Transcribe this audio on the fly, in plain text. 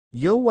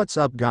Yo, what's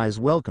up guys,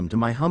 welcome to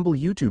my humble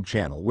YouTube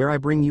channel where I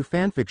bring you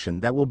fanfiction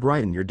that will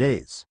brighten your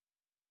days.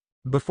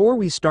 Before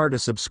we start, a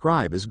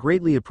subscribe is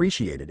greatly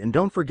appreciated, and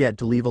don't forget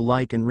to leave a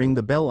like and ring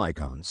the bell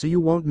icon so you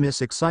won't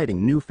miss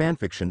exciting new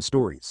fanfiction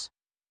stories.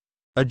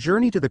 A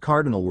Journey to the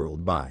Cardinal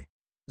World by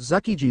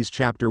Xuckyxheese.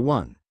 Chapter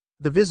 1.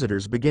 The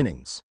Visitor's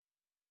Beginnings.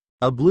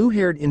 A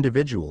blue-haired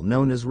individual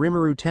known as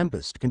Rimuru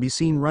Tempest can be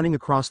seen running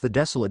across the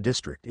desolate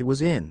district it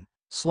was in,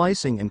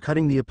 slicing and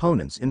cutting the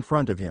opponents in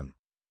front of him.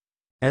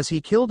 As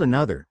he killed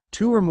another,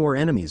 two or more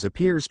enemies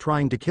appears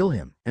trying to kill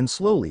him, and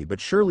slowly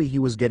but surely he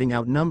was getting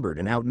outnumbered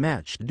and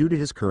outmatched due to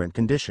his current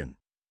condition.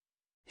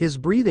 His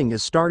breathing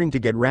is starting to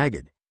get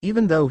ragged.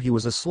 Even though he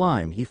was a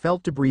slime, he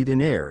felt to breathe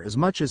in air as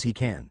much as he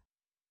can.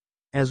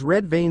 As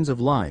red veins of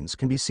lines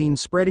can be seen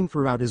spreading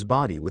throughout his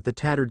body with the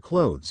tattered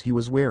clothes he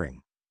was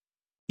wearing.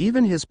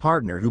 Even his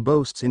partner, who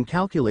boasts in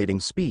calculating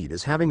speed,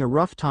 is having a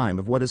rough time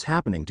of what is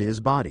happening to his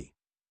body.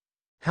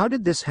 How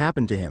did this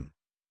happen to him?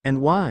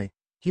 And why?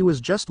 He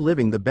was just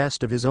living the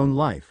best of his own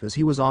life as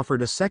he was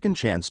offered a second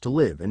chance to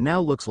live, and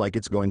now looks like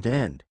it's going to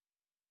end.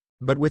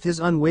 But with his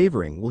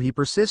unwavering will he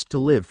persist to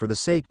live for the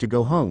sake to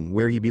go home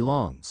where he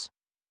belongs.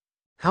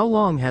 How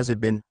long has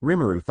it been?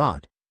 Rimuru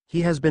thought.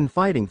 He has been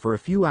fighting for a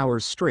few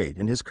hours straight,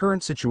 and his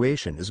current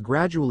situation is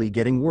gradually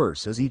getting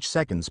worse as each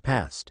seconds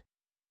passed.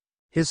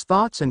 His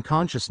thoughts and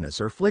consciousness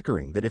are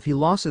flickering that if he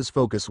loses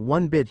focus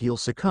one bit he'll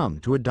succumb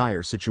to a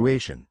dire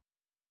situation.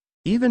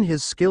 Even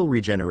his skill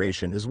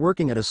regeneration is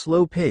working at a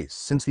slow pace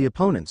since the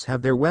opponents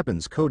have their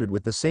weapons coated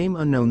with the same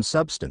unknown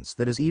substance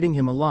that is eating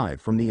him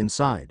alive from the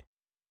inside.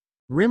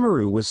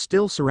 Rimuru was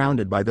still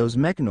surrounded by those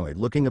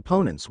mechanoid-looking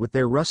opponents with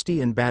their rusty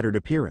and battered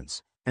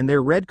appearance, and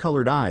their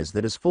red-colored eyes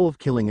that is full of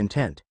killing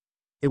intent.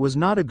 It was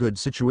not a good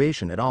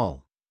situation at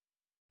all.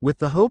 With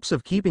the hopes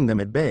of keeping them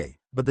at bay,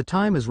 but the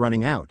time is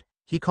running out,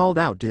 he called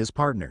out to his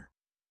partner.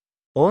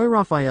 "Oi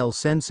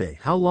Raphael-sensei,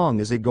 how long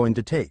is it going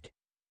to take?"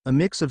 A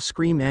mix of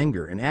scream,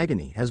 anger and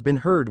agony has been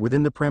heard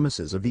within the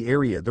premises of the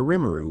area the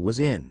Rimuru was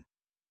in.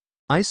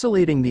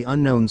 Isolating the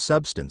unknown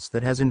substance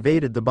that has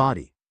invaded the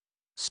body.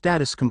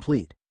 Status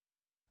complete.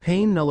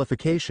 Pain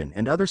nullification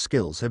and other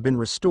skills have been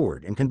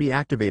restored and can be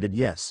activated.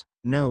 Yes,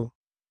 no.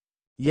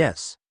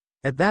 Yes.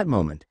 At that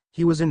moment,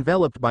 he was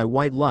enveloped by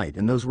white light,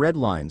 and those red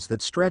lines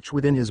that stretch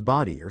within his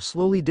body are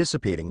slowly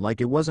dissipating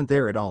like it wasn't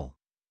there at all.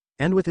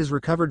 And with his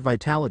recovered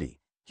vitality,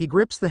 he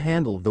grips the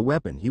handle of the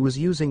weapon he was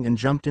using and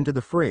jumped into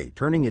the fray,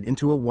 turning it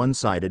into a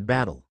one-sided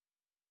battle.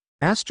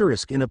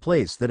 In a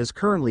place that is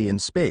currently in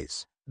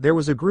space, there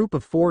was a group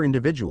of 4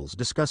 individuals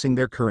discussing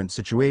their current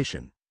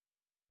situation.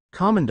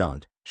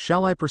 "Commandant,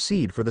 shall I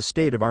proceed for the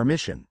state of our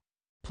mission?"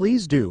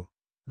 "Please do,"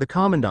 the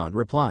Commandant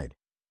replied.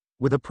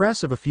 With a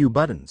press of a few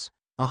buttons,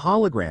 a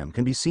hologram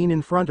can be seen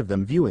in front of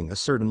them viewing a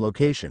certain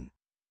location.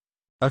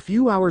 A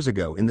few hours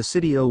ago in the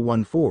City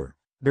 014,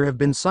 there have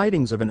been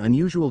sightings of an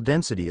unusual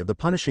density of the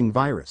punishing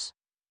virus,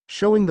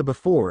 showing the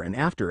before and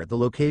after at the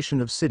location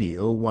of City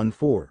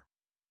 014.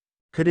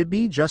 Could it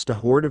be just a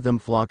horde of them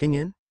flocking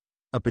in?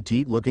 A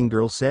petite-looking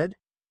girl said.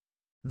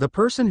 The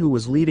person who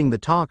was leading the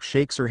talk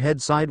shakes her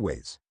head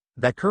sideways.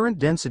 That current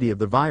density of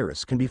the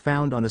virus can be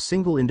found on a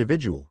single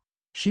individual.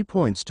 She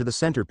points to the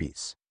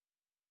centerpiece.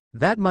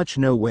 "That much?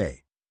 No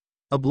way."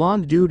 A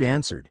blonde dude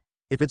answered.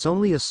 "If it's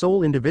only a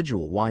sole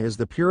individual, why is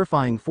the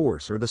purifying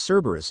force or the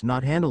Cerberus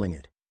not handling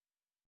it?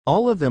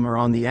 All of them are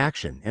on the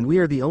action, and we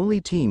are the only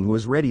team who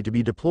is ready to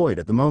be deployed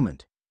at the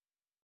moment."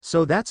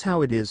 "So that's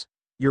how it is.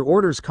 Your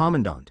orders,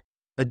 Commandant."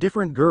 A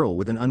different girl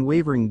with an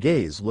unwavering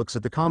gaze looks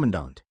at the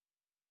Commandant.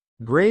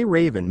 "Gray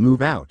Raven,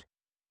 move out."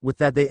 With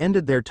that they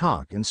ended their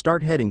talk and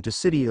start heading to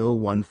City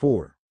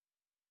 014.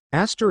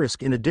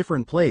 In a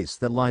different place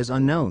that lies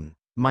unknown.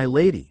 "My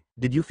lady,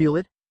 did you feel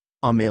it?"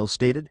 a male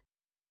stated.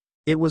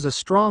 "It was a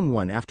strong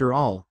one after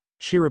all,"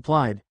 she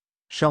replied.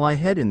 "Shall I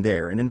head in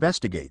there and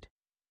investigate?"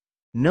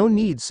 "No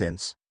need,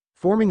 since,"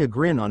 forming a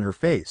grin on her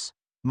face,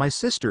 "my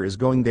sister is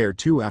going there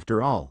too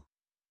after all."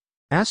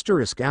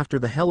 After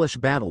the hellish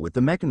battle with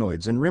the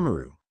mechanoids and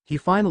Rimuru, he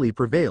finally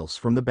prevails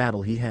from the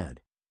battle he had.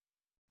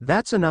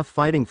 "That's enough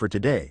fighting for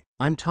today,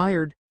 I'm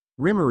tired."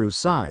 Rimuru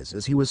sighs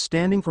as he was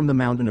standing from the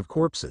mountain of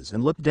corpses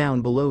and looked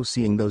down below,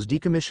 seeing those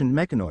decommissioned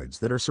mechanoids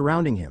that are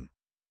surrounding him.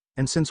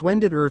 "And since when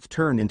did Earth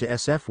turn into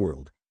SF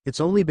world?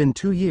 It's only been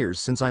 2 years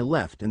since I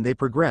left and they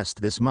progressed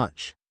this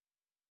much."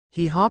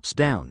 He hops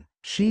down,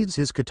 sheathes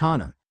his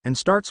katana, and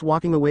starts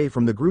walking away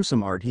from the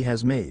gruesome art he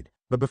has made,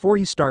 but before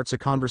he starts a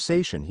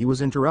conversation he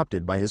was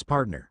interrupted by his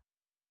partner.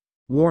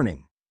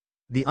 Warning.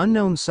 The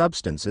unknown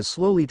substance is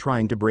slowly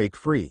trying to break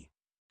free.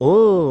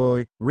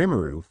 "Oi,"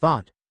 Rimuru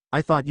thought.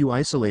 "I thought you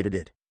isolated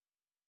it."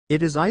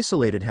 "It is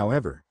isolated,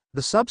 however,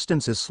 the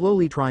substance is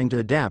slowly trying to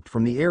adapt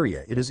from the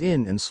area it is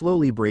in and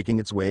slowly breaking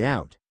its way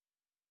out.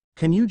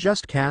 Can you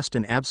just cast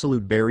an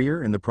absolute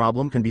barrier and the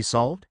problem can be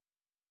solved?"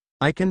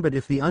 "I can, but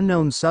if the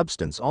unknown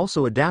substance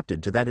also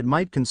adapted to that it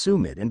might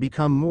consume it and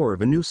become more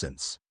of a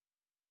nuisance."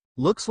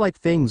 Looks like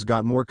things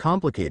got more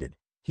complicated.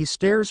 He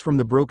stares from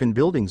the broken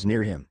buildings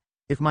near him.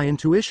 "If my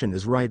intuition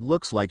is right,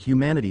 looks like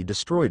humanity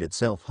destroyed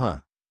itself,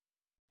 huh?"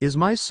 Is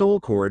my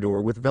soul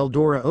corridor with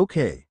Veldora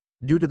okay?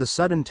 Due to the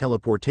sudden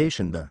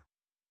teleportation, the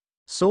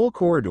soul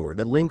corridor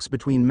that links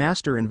between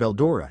Master and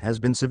Veldora has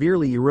been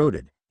severely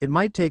eroded. It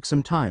might take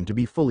some time to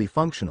be fully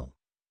functional.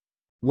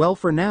 Well,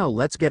 for now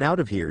let's get out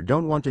of here.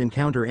 Don't want to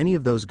encounter any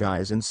of those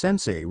guys, and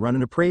Sensei, run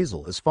an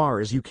appraisal as far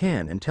as you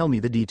can and tell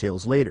me the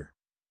details later.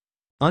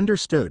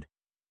 Understood.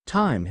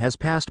 Time has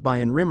passed by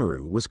and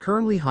Rimuru was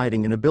currently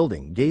hiding in a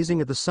building, gazing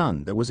at the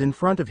sun that was in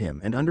front of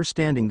him and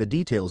understanding the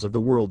details of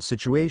the world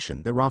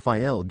situation that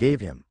Raphael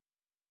gave him.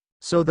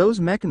 So those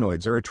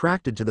mechanoids are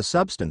attracted to the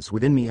substance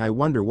within me. I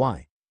wonder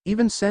why.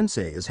 Even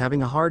Sensei is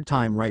having a hard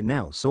time right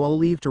now, so I'll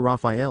leave to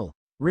Raphael,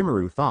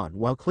 Rimuru thought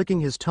while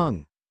clicking his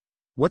tongue.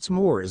 What's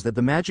more is that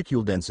the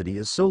magicule density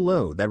is so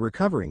low that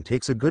recovering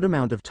takes a good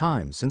amount of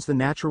time since the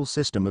natural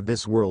system of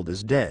this world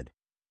is dead.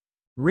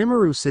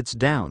 Rimuru sits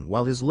down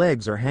while his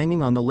legs are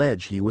hanging on the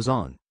ledge he was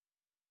on.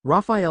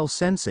 Raphael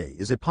Sensei,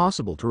 is it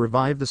possible to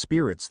revive the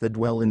spirits that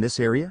dwell in this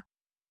area?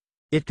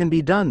 It can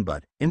be done,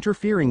 but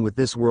interfering with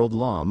this world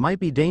law might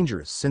be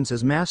dangerous since,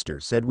 as Master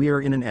said, we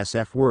are in an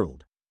SF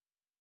world.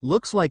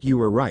 Looks like you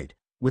were right.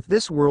 With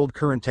this world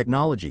current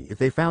technology, if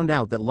they found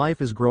out that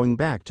life is growing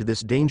back to this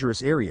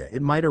dangerous area,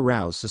 it might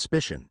arouse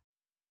suspicion.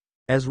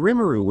 As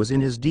Rimuru was in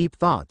his deep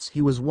thoughts,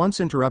 he was once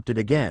interrupted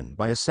again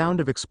by a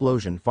sound of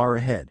explosion far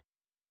ahead.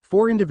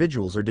 4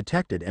 individuals are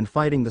detected and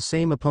fighting the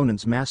same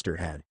opponents Master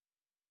had.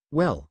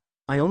 Well,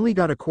 I only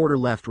got a quarter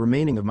left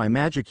remaining of my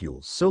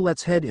magicules, so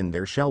let's head in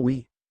there, shall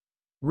we?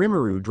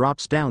 Rimuru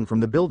drops down from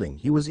the building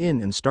he was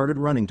in and started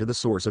running to the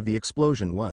source of the explosion.